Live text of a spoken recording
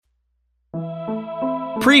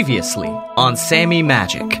Previously on Sammy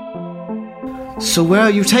Magic. So where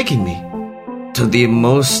are you taking me? To the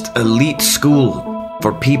most elite school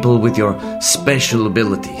for people with your special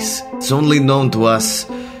abilities. It's only known to us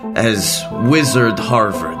as Wizard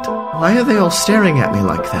Harvard. Why are they all staring at me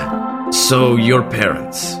like that? So your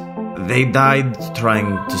parents, they died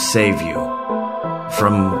trying to save you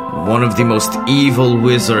from one of the most evil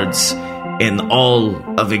wizards in all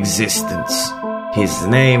of existence. His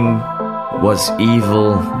name was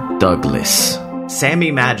Evil Douglas.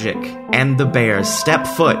 Sammy Magic and the bear step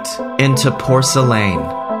foot into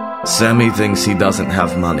Porcelain. Sammy thinks he doesn't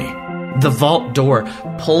have money. The vault door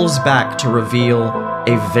pulls back to reveal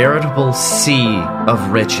a veritable sea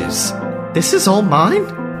of riches. This is all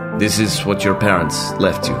mine? This is what your parents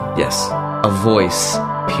left you, yes. A voice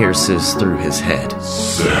pierces through his head.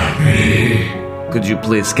 Sammy! Could you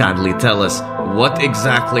please kindly tell us what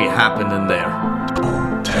exactly happened in there?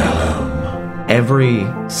 Don't tell him. Every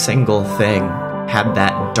single thing had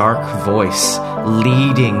that dark voice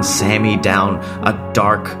leading Sammy down a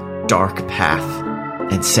dark, dark path.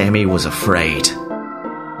 And Sammy was afraid.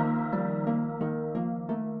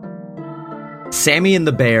 Sammy and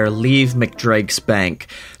the bear leave McDrake's bank.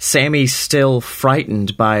 Sammy still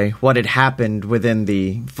frightened by what had happened within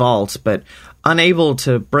the vault, but unable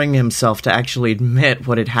to bring himself to actually admit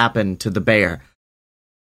what had happened to the bear.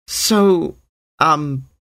 So,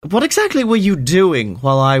 what exactly were you doing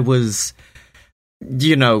while I was,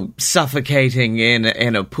 suffocating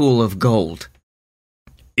in a pool of gold?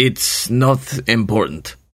 It's not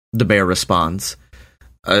important, the bear responds.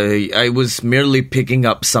 I was merely picking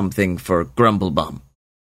up something for Grumblebum.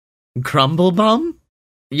 Grumblebum?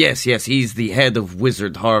 Yes, he's the head of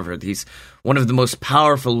Wizard Harvard. He's one of the most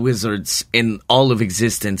powerful wizards in all of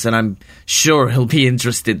existence, and I'm sure he'll be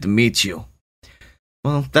interested to meet you.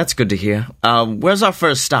 Well, that's good to hear. Where's our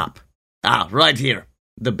first stop? Right here,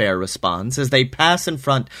 the bear responds as they pass in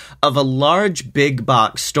front of a large big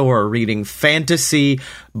box store reading Fantasy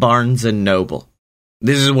Barnes & Noble.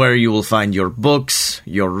 This is where you will find your books,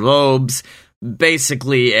 your robes,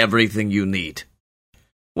 basically everything you need.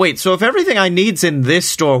 Wait, so if everything I need's in this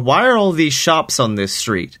store, why are all these shops on this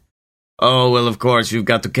street? Oh, well, of course, you've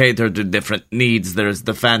got to cater to different needs. There's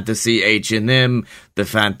the Fantasy H&M, the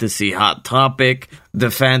Fantasy Hot Topic, the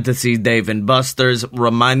Fantasy Dave & Buster's.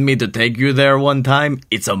 Remind me to take you there one time.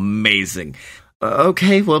 It's amazing.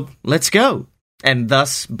 Okay, well, let's go. And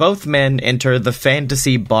thus, both men enter the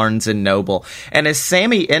Fantasy Barnes & Noble. And as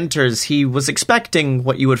Sammy enters, he was expecting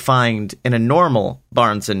what you would find in a normal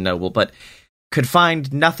Barnes & Noble, but could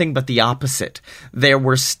find nothing but the opposite. There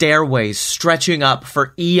were stairways stretching up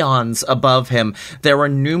for eons above him. There were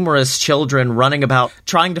numerous children running about,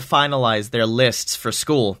 trying to finalize their lists for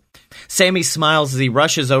school. Sammy smiles as he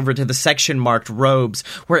rushes over to the section marked robes,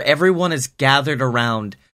 where everyone is gathered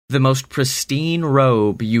around the most pristine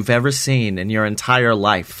robe you've ever seen in your entire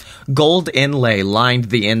life. Gold inlay lined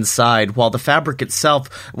the inside, while the fabric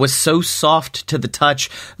itself was so soft to the touch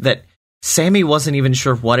that Sammy wasn't even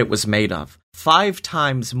sure what it was made of. 5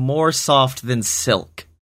 times more soft than silk.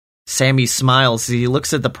 Sammy smiles as he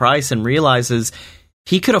looks at the price and realizes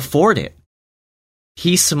he could afford it.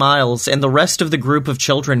 He smiles, and the rest of the group of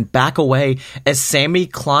children back away as Sammy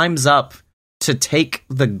climbs up to take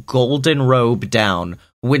the golden robe down,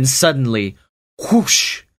 when suddenly,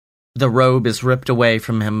 whoosh, the robe is ripped away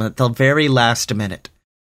from him at the very last minute.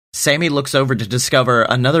 Sammy looks over to discover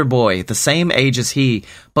another boy, the same age as he,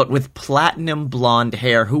 but with platinum blonde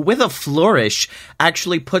hair, who with a flourish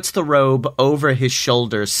actually puts the robe over his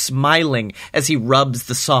shoulders, smiling as he rubs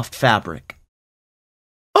the soft fabric.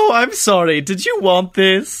 Oh, I'm sorry, did you want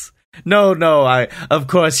this? No, of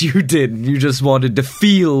course you didn't. You just wanted to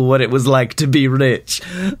feel what it was like to be rich.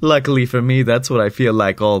 Luckily for me, that's what I feel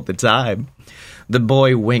like all the time. The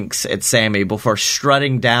boy winks at Sammy before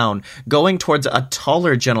strutting down, going towards a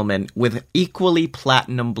taller gentleman with equally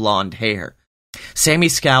platinum blonde hair. Sammy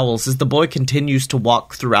scowls as the boy continues to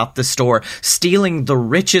walk throughout the store, stealing the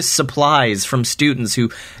richest supplies from students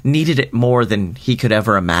who needed it more than he could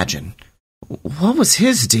ever imagine. What was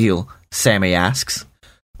his deal? Sammy asks.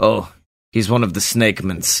 Oh, he's one of the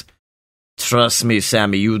Snakemans. Trust me,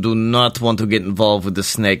 Sammy, you do not want to get involved with the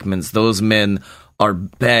Snakemans. Those men are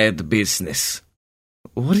bad business.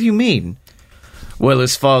 What do you mean? Well,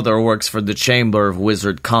 his father works for the Chamber of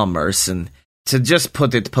Wizard Commerce, and to just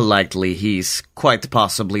put it politely, he's quite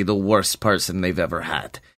possibly the worst person they've ever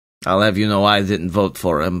had. I'll have you know I didn't vote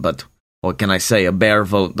for him, but what can I say? A bear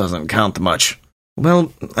vote doesn't count much.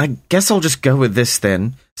 Well, I guess I'll just go with this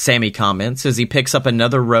then, Sammy comments as he picks up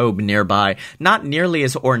another robe nearby, not nearly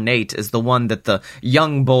as ornate as the one that the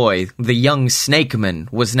young boy, the young snakeman,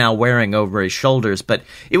 was now wearing over his shoulders, but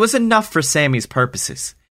it was enough for Sammy's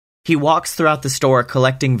purposes. He walks throughout the store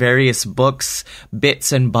collecting various books,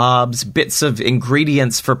 bits and bobs, bits of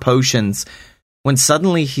ingredients for potions, when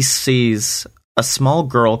suddenly he sees a small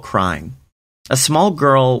girl crying. A small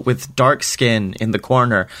girl with dark skin in the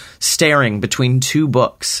corner, staring between two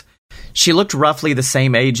books. She looked roughly the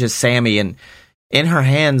same age as Sammy, and in her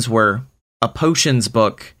hands were a potions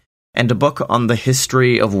book and a book on the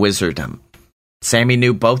history of wizardom. Sammy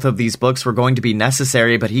knew both of these books were going to be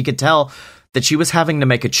necessary, but he could tell that she was having to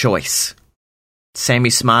make a choice.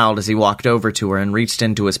 Sammy smiled as he walked over to her and reached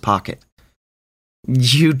into his pocket.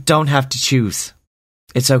 "You don't have to choose.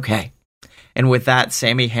 It's okay." And with that,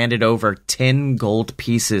 Sammy handed over 10 gold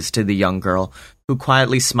pieces to the young girl, who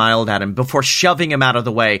quietly smiled at him before shoving him out of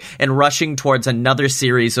the way and rushing towards another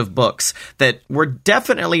series of books that were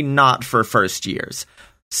definitely not for first years.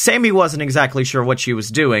 Sammy wasn't exactly sure what she was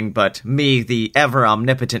doing, but me, the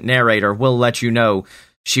ever-omnipotent narrator, will let you know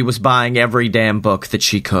she was buying every damn book that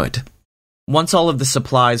she could. Once all of the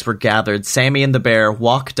supplies were gathered, Sammy and the bear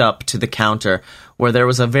walked up to the counter, where there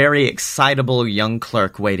was a very excitable young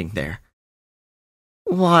clerk waiting there.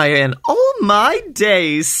 "Why, in all my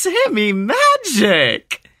days, Sammy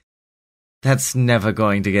Magic!" That's never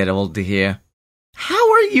going to get old to hear.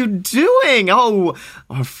 "How are you doing? Oh,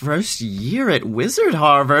 our first year at Wizard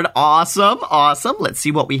Harvard. Awesome, awesome. Let's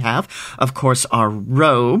see what we have. Of course, our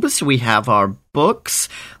robes. We have our books.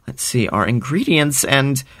 Let's see, our ingredients.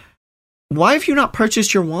 And why have you not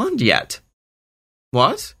purchased your wand yet?"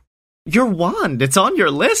 "What?" "Your wand. It's on your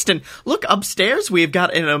list. And look, upstairs we've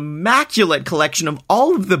got an immaculate collection of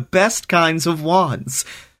all of the best kinds of wands."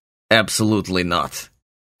 "Absolutely not.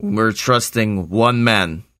 We're trusting one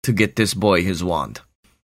man to get this boy his wand."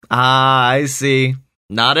 "Ah, I see.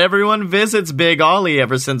 Not everyone visits Big Ollie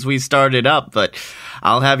ever since we started up, but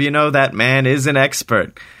I'll have you know that man is an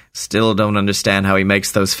expert. Still don't understand how he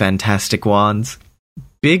makes those fantastic wands."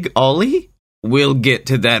 "Big Ollie?" "We'll get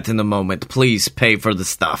to that in a moment. Please pay for the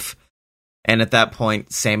stuff." And at that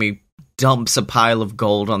point, Sammy dumps a pile of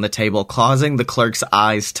gold on the table, causing the clerk's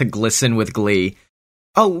eyes to glisten with glee.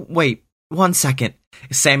 "Oh, wait, 1 second.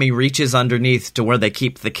 Sammy reaches underneath to where they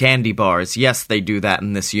keep the candy bars. Yes, they do that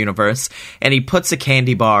in this universe. And he puts a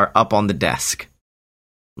candy bar up on the desk.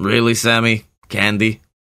 "Really, Sammy? Candy?"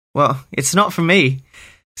 "Well, it's not for me."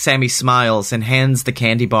 Sammy smiles and hands the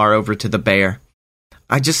candy bar over to the bear.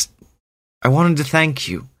 I wanted to thank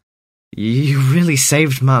you. You really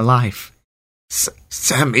saved my life."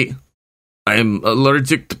 Sammy, I'm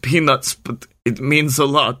allergic to peanuts, but it means a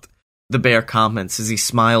lot," the bear comments as he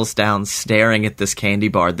smiles down, staring at this candy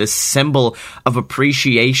bar, this symbol of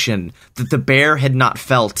appreciation that the bear had not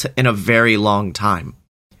felt in a very long time.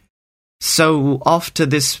 "So, off to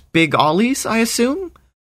this Big Ollie's, I assume?"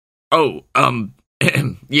 "Oh,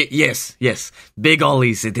 yes, Big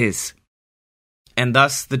Ollie's it is." And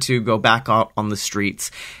thus the two go back out on the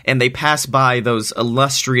streets, and they pass by those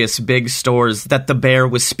illustrious big stores that the bear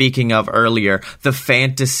was speaking of earlier, the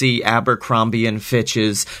fantasy Abercrombie and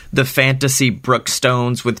Fitches, the fantasy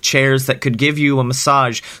Brookstones with chairs that could give you a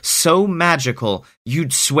massage so magical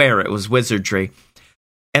you'd swear it was wizardry.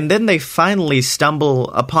 And then they finally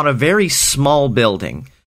stumble upon a very small building,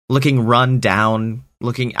 looking run down,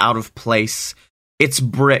 looking out of place, its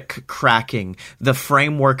brick cracking, the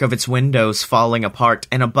framework of its windows falling apart,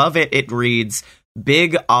 and above it it reads,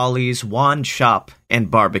 Big Ollie's Wand Shop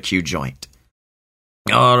and Barbecue Joint.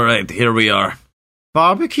 "All right, here we are."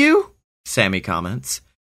 "Barbecue?" Sammy comments.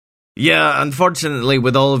 "Yeah, unfortunately,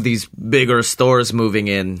 with all of these bigger stores moving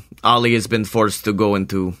in, Ollie has been forced to go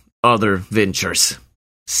into other ventures."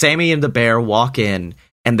 Sammy and the bear walk in,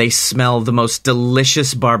 and they smell the most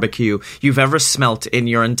delicious barbecue you've ever smelt in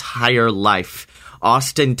your entire life.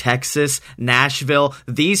 Austin, Texas, Nashville,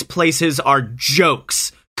 these places are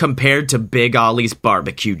jokes compared to Big Ollie's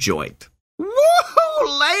Barbecue Joint. Woo!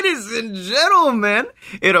 Ladies and gentlemen,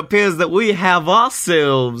 it appears that we have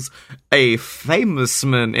ourselves a famous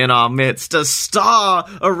man in our midst, a star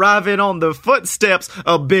arriving on the footsteps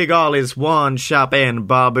of Big Ollie's Wand Shop and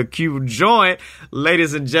Barbecue Joint.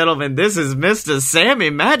 Ladies and gentlemen, this is Mr.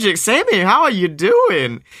 Sammy Magic. Sammy, how are you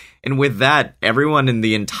doing? And with that, everyone in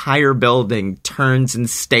the entire building turns and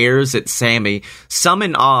stares at Sammy, some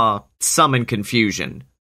in awe, some in confusion.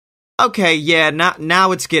 "Okay, yeah,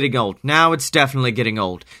 now it's getting old. Now it's definitely getting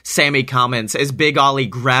old," Sammy comments as Big Ollie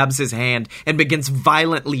grabs his hand and begins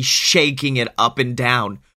violently shaking it up and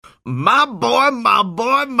down. My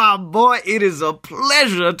boy, it is a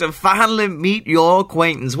pleasure to finally meet your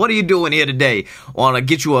acquaintance. What are you doing here today? Want to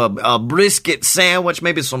get you a brisket sandwich,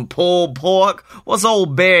 maybe some pulled pork? What's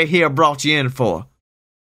old Bear here brought you in for?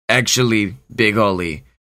 Actually, Big Ollie,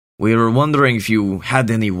 we were wondering if you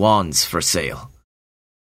had any wands for sale.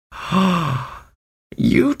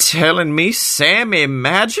 You telling me Sammy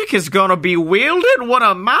Magic is gonna be wielding one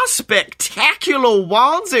of my spectacular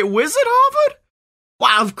wands at Wizard Harvard?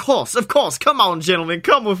 Why, of course. Come on, gentlemen,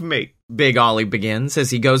 come with me. Big Ollie begins as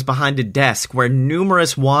he goes behind a desk where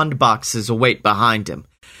numerous wand boxes await behind him.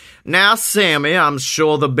 Now, Sammy, I'm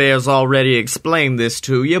sure the bear's already explained this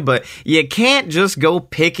to you, but you can't just go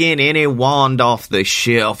picking any wand off the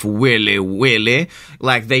shelf willy-willy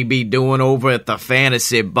like they be doing over at the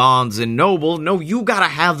Fantasy Barnes and Noble. No, you gotta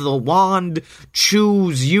have the wand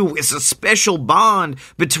choose you. It's a special bond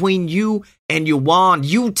between you and your wand.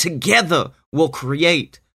 You together will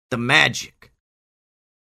create the magic.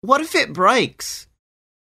 What if it breaks?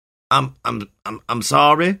 I'm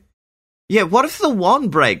sorry? Yeah, what if the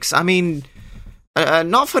wand breaks? I mean,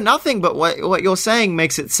 not for nothing, but what you're saying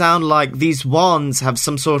makes it sound like these wands have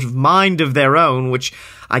some sort of mind of their own, which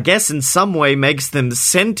I guess in some way makes them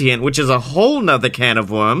sentient, which is a whole nother can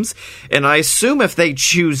of worms. And I assume if they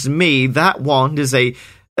choose me, that wand is a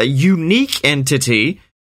unique entity.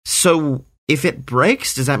 So if it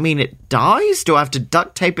breaks, does that mean it dies? Do I have to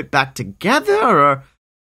duct tape it back together?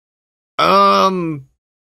 Or,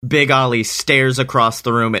 Big Ollie stares across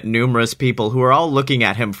the room at numerous people who are all looking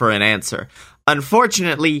at him for an answer.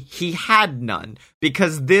 Unfortunately, he had none,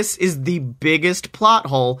 because this is the biggest plot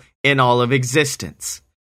hole in all of existence.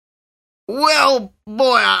 Well,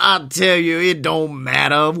 boy, I tell you, it don't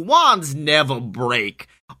matter. Wands never break.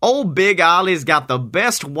 Old Big Ollie's got the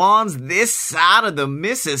best wands this side of the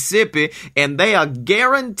Mississippi, and they are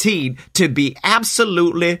guaranteed to be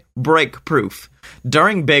absolutely break-proof.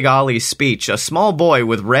 During Big Ollie's speech, a small boy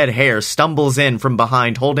with red hair stumbles in from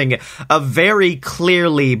behind holding a very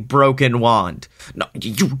clearly broken wand. No,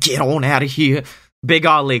 you get on out of here. Big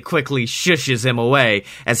Ollie quickly shushes him away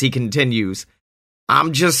as he continues.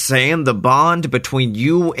 I'm just saying the bond between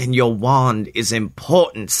you and your wand is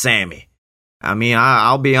important, Sammy. I mean,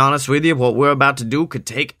 I'll be honest with you, what we're about to do could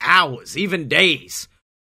take hours, even days.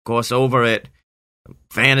 Of course, over at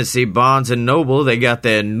Fantasy Barnes and Noble, they got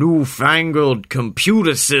their newfangled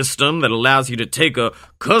computer system that allows you to take a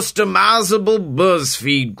customizable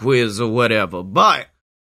BuzzFeed quiz or whatever. But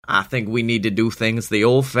I think we need to do things the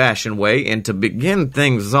old-fashioned way. And to begin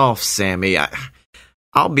things off, Sammy,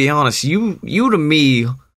 I'll be honest, you to me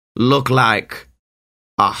look like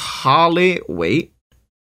a Holly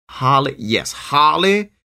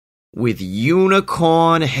with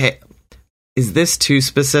unicorn hair. Is this too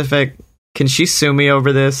specific? Can she sue me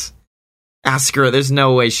over this? Ask her. There's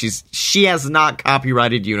no way she has not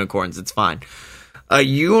copyrighted unicorns. It's fine. A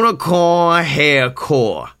unicorn hair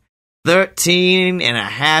core.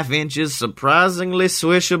 13.5 inches, surprisingly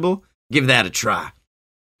swishable. Give that a try.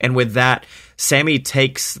 And with that, Sammy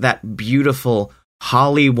takes that beautiful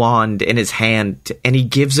holly wand in his hand and he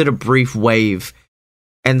gives it a brief wave.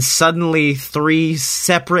 And suddenly, 3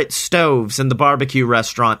 separate stoves in the barbecue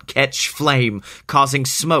restaurant catch flame, causing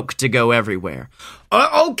smoke to go everywhere.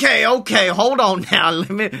 Okay, hold on now.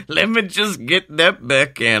 Let me just get that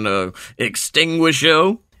back and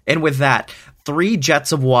extinguisher. And with that, 3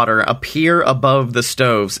 jets of water appear above the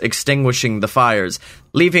stoves, extinguishing the fires,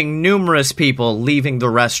 leaving numerous people leaving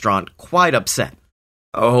the restaurant quite upset.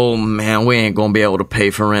 Oh man, we ain't gonna be able to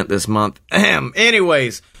pay for rent this month.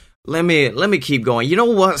 Anyways. Let me keep going. You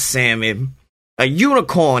know what, Sammy? A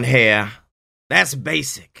unicorn hair, that's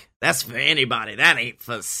basic. That's for anybody. That ain't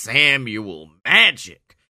for Samuel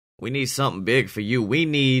Magic. We need something big for you. We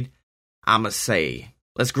need,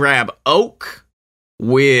 let's grab oak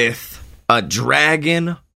with a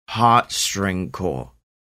dragon heartstring core.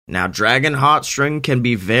 Now, dragon heartstring can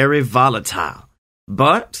be very volatile,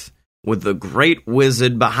 but with the great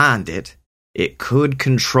wizard behind it, it could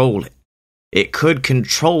control it. It could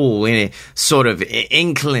control any sort of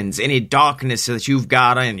inklings, any darkness that you've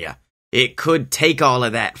got in you. It could take all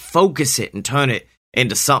of that, focus it, and turn it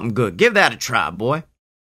into something good. Give that a try, boy.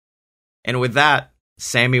 And with that,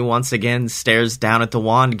 Sammy once again stares down at the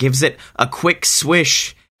wand, gives it a quick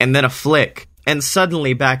swish, and then a flick. And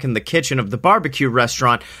suddenly, back in the kitchen of the barbecue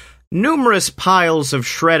restaurant, numerous piles of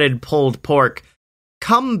shredded pulled pork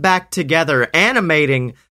come back together,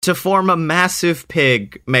 animating to form a massive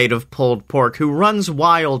pig made of pulled pork who runs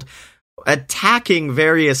wild, attacking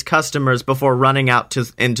various customers before running out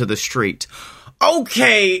into the street.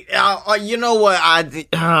 Okay, you know what?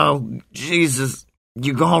 Oh, Jesus.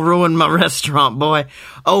 You gonna ruin my restaurant, boy.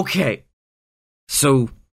 Okay. So,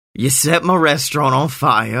 you set my restaurant on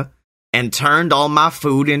fire and turned all my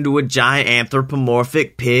food into a giant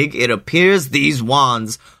anthropomorphic pig. It appears these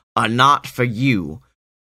wands are not for you.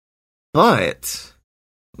 But,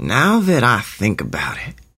 now that I think about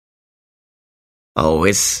it,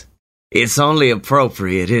 it's only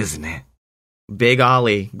appropriate, isn't it? Big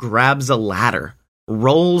Ollie grabs a ladder,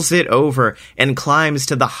 rolls it over, and climbs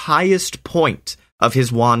to the highest point of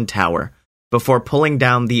his wand tower before pulling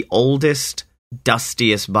down the oldest,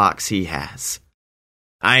 dustiest box he has.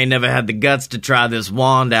 I ain't never had the guts to try this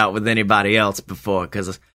wand out with anybody else before,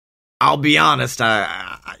 because I'll be honest,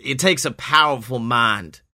 it takes a powerful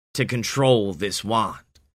mind to control this wand.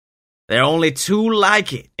 There are only two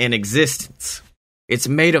like it in existence. It's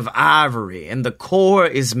made of ivory, and the core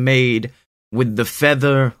is made with the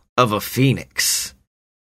feather of a phoenix.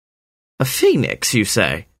 A phoenix, you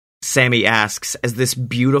say? Sammy asks as this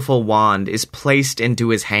beautiful wand is placed into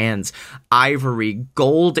his hands, ivory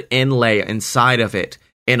gold inlay inside of it,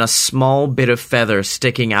 and a small bit of feather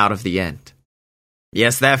sticking out of the end.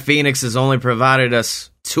 Yes, that phoenix has only provided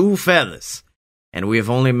us 2 feathers, and we have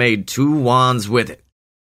only made 2 wands with it.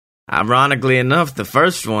 Ironically enough, the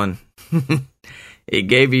first one, it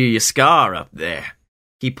gave you your scar up there.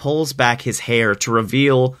 He pulls back his hair to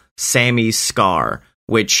reveal Sammy's scar,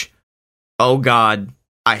 which, oh God,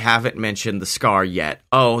 I haven't mentioned the scar yet.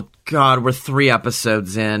 Oh God, we're 3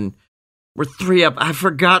 episodes in. I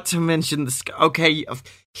forgot to mention the scar. Okay,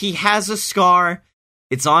 he has a scar.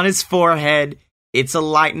 It's on his forehead. It's a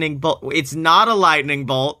lightning bolt. It's not a lightning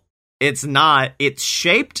bolt. It's not. It's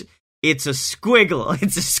shaped. It's a squiggle.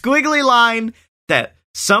 It's a squiggly line that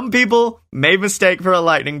some people may mistake for a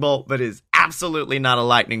lightning bolt, but is absolutely not a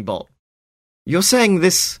lightning bolt. You're saying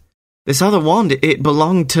this other wand, it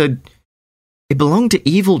belonged to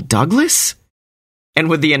Evil Douglas? And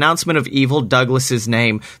with the announcement of Evil Douglas's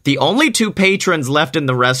name, the only 2 patrons left in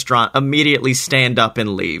the restaurant immediately stand up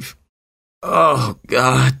and leave. Oh,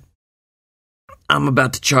 God. I'm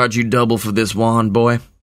about to charge you double for this wand, boy.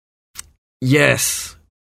 Yes,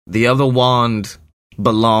 the other wand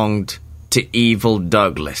belonged to Evil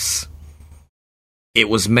Douglas. It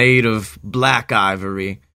was made of black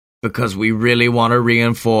ivory because we really want to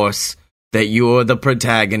reinforce that you're the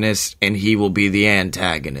protagonist and he will be the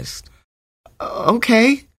antagonist.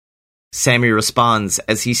 Okay, Sammy responds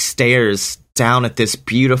as he stares down at this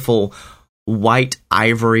beautiful white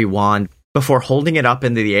ivory wand before holding it up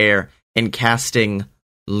into the air and casting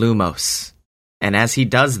Lumos. And as he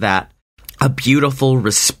does that, a beautiful,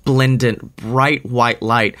 resplendent, bright white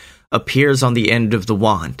light appears on the end of the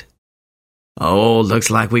wand. Oh, looks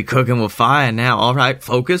like we cooking with fire now. All right,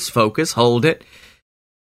 focus, hold it.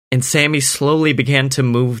 And Sammy slowly began to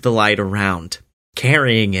move the light around,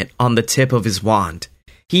 carrying it on the tip of his wand.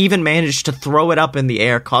 He even managed to throw it up in the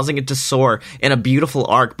air, causing it to soar in a beautiful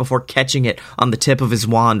arc before catching it on the tip of his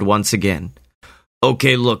wand once again.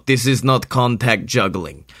 Okay, look, this is not contact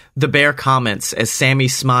juggling, the bear comments as Sammy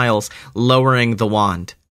smiles, lowering the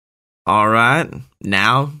wand. All right,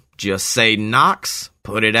 now just say Knox,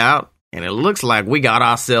 put it out, and it looks like we got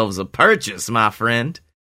ourselves a purchase, my friend.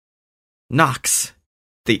 Knox.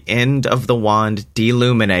 The end of the wand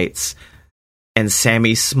deluminates, and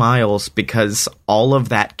Sammy smiles because all of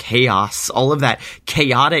that chaos, all of that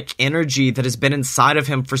chaotic energy that has been inside of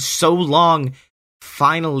him for so long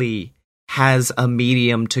finally has a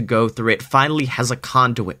medium to go through. It finally has a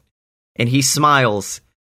conduit. And he smiles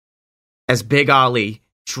as Big Ollie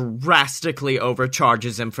drastically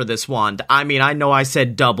overcharges him for this wand. I mean, I know I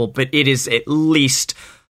said double, but it is at least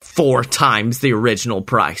 4 times the original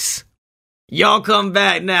price. Y'all come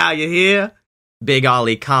back now, you hear? Big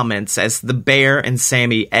Ollie comments as the bear and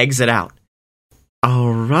Sammy exit out.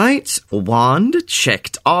 All right, wand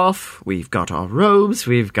checked off. We've got our robes,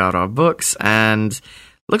 we've got our books, and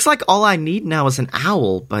looks like all I need now is an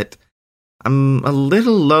owl, but I'm a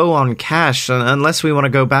little low on cash unless we want to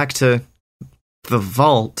go back to the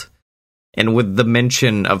vault. And with the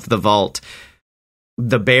mention of the vault,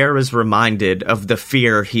 the bear is reminded of the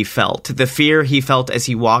fear he felt. The fear he felt as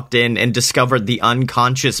he walked in and discovered the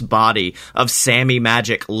unconscious body of Sammy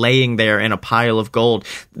Magic laying there in a pile of gold.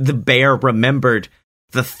 The bear remembered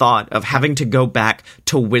the thought of having to go back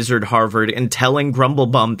to Wizard Harvard and telling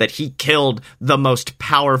Grumblebum that he killed the most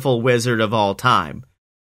powerful wizard of all time.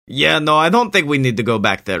 Yeah, no, I don't think we need to go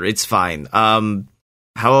back there. It's fine. How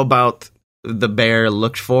about the bear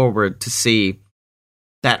looked forward to see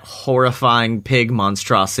that horrifying pig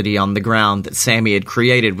monstrosity on the ground that Sammy had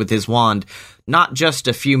created with his wand not just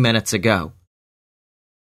a few minutes ago.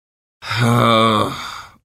 Do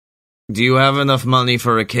you have enough money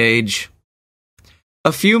for a cage?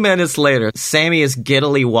 A few minutes later, Sammy is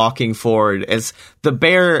giddily walking forward as the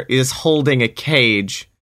bear is holding a cage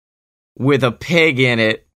with a pig in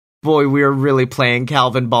it. Boy, we are really playing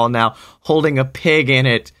Calvin Ball now. Holding a pig in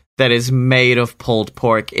it that is made of pulled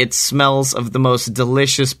pork. It smells of the most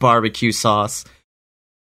delicious barbecue sauce.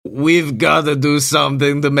 We've got to do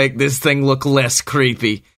something to make this thing look less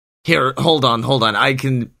creepy. Here, hold on.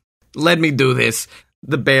 Let me do this.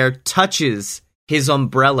 The bear touches his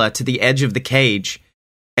umbrella to the edge of the cage,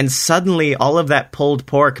 and suddenly all of that pulled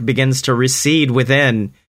pork begins to recede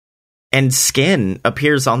within, and skin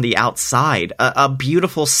appears on the outside. A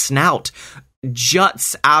beautiful snout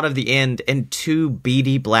juts out of the end, and two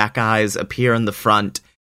beady black eyes appear in the front.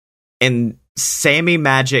 And Sammy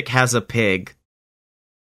Magic has a pig.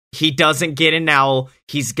 He doesn't get an owl,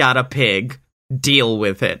 he's got a pig. Deal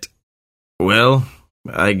with it. Well,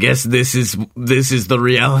 I guess this is the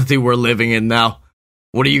reality we're living in now.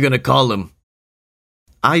 What are you gonna call him?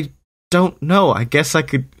 I don't know. I guess I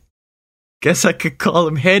could call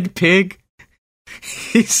him Head Pig.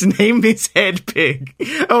 His name is Head Pig.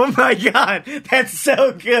 Oh my god, that's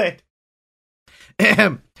so good.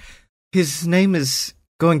 His name is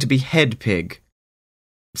going to be Head Pig.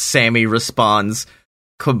 Sammy responds,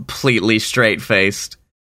 completely straight-faced,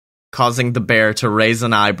 causing the bear to raise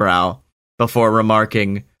an eyebrow before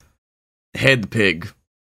remarking, Head Pig.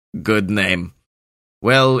 Good name.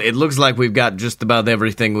 Well, it looks like we've got just about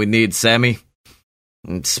everything we need, Sammy.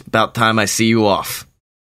 It's about time I see you off.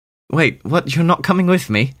 Wait, what? You're not coming with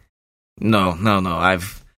me? No.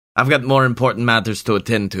 I've got more important matters to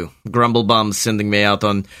attend to. Grumblebum's sending me out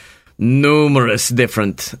on numerous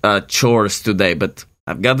different chores today, but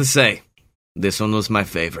I've got to say, this one was my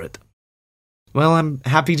favorite. Well, I'm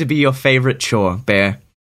happy to be your favorite chore, Bear.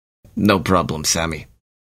 No problem, Sammy.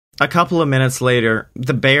 A couple of minutes later,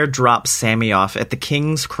 the bear drops Sammy off at the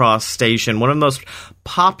King's Cross station, one of the most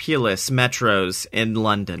populous metros in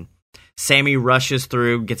London. Sammy rushes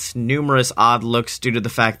through, gets numerous odd looks due to the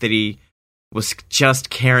fact that he was just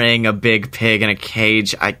carrying a big pig in a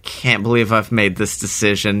cage. I can't believe I've made this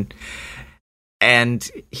decision. And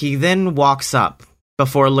he then walks up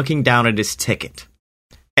before looking down at his ticket.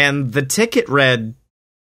 And the ticket read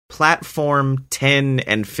Platform 10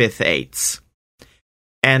 and 5/8.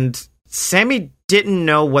 And Sammy didn't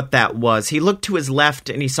know what that was. He looked to his left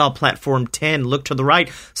and he saw Platform 10, looked to the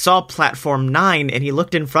right, saw Platform 9, and he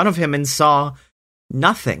looked in front of him and saw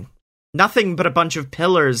nothing. Nothing but a bunch of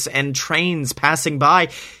pillars and trains passing by.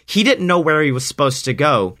 He didn't know where he was supposed to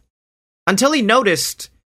go until he noticed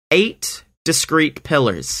 8 discrete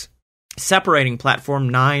pillars separating Platform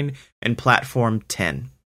 9 and Platform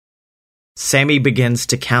 10. Sammy begins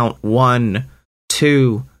to count 1,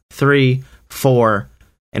 2, 3, 4,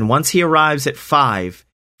 and once he arrives at 5,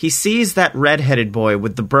 he sees that red-headed boy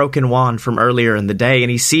with the broken wand from earlier in the day, and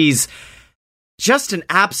he sees just an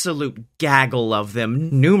absolute gaggle of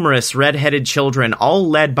them, numerous red-headed children, all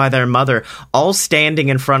led by their mother, all standing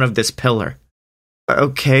in front of this pillar.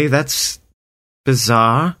 Okay, that's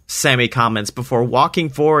bizarre, Sammy comments before walking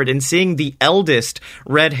forward and seeing the eldest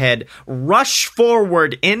redhead rush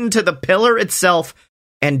forward into the pillar itself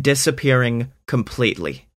and disappearing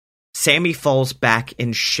completely. Sammy falls back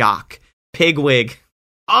in shock. Pigwig.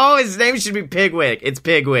 Oh, his name should be Pigwig. It's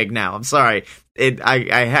Pigwig now. I'm sorry.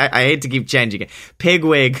 I hate to keep changing it.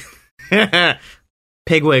 Pigwig.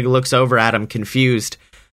 Pigwig looks over at him, confused,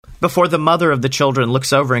 before the mother of the children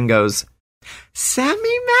looks over and goes,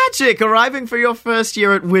 Sammy Magic, arriving for your first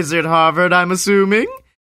year at Wizard Harvard, I'm assuming?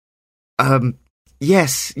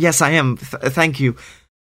 Yes, I am. Thank you.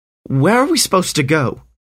 Where are we supposed to go?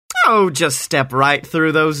 Oh, just step right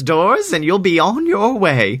through those doors and you'll be on your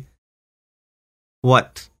way.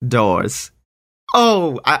 What doors?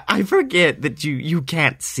 Oh, I forget that you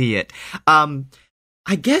can't see it.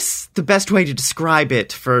 I guess the best way to describe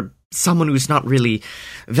it for someone who's not really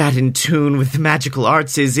that in tune with the magical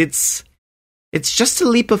arts is it's just a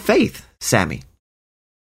leap of faith, Sammy.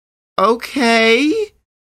 Okay.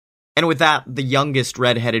 And with that, the youngest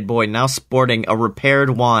red-headed boy, now sporting a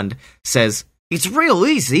repaired wand, says, It's real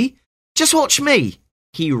easy. Just watch me.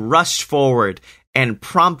 He rushed forward and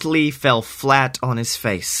promptly fell flat on his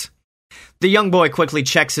face. The young boy quickly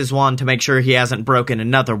checks his wand to make sure he hasn't broken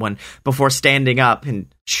another one before standing up and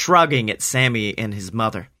shrugging at Sammy and his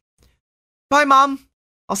mother. Bye, Mom.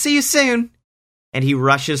 I'll see you soon. And he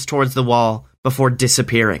rushes towards the wall before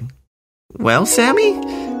disappearing. Well, Sammy,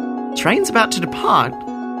 train's about to depart.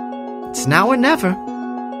 It's now or never.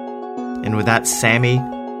 And with that, Sammy,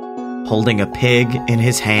 holding a pig in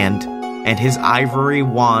his hand and his ivory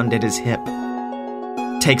wand at his hip,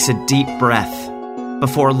 takes a deep breath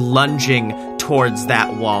before lunging towards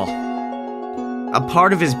that wall. A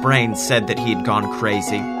part of his brain said that he had gone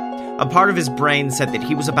crazy. A part of his brain said that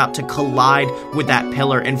he was about to collide with that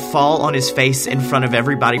pillar and fall on his face in front of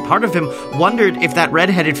everybody. Part of him wondered if that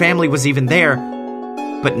red-headed family was even there.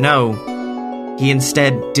 But no, he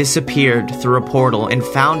instead disappeared through a portal and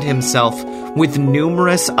found himself with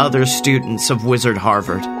numerous other students of Wizard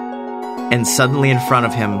Harvard. And suddenly in front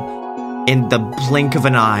of him, in the blink of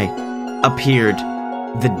an eye, appeared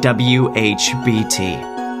the WHBT,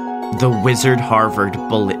 the Wizard Harvard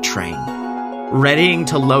Bullet Train, readying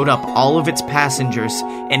to load up all of its passengers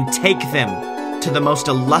and take them to the most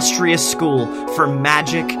illustrious school for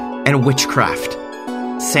magic and witchcraft.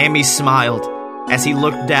 Sammy smiled as he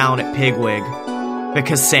looked down at Pigwig,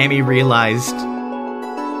 because Sammy realized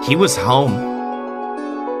he was home.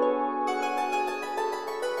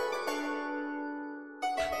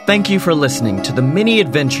 Thank you for listening to the mini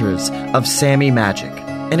adventures of Sammy Magic.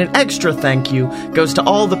 And an extra thank you goes to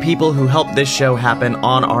all the people who helped this show happen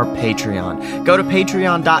on our Patreon. Go to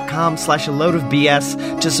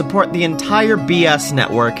patreon.com/a-load-of-BS to support the entire BS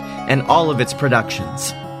network and all of its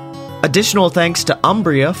productions. Additional thanks to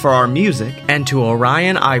Umbria for our music, and to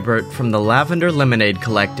Orion Eibert from the Lavender Lemonade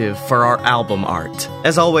Collective for our album art.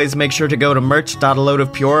 As always, make sure to go to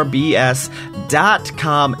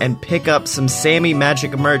merch.aloadofpurebs.com and pick up some Sammy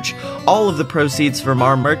Magic merch. All of the proceeds from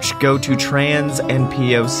our merch go to trans and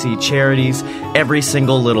POC charities. Every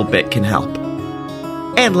single little bit can help.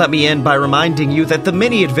 And let me end by reminding you that the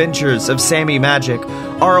mini adventures of Sammy Magic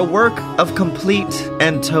are a work of complete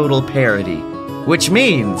and total parody, which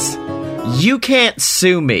means you can't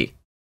sue me.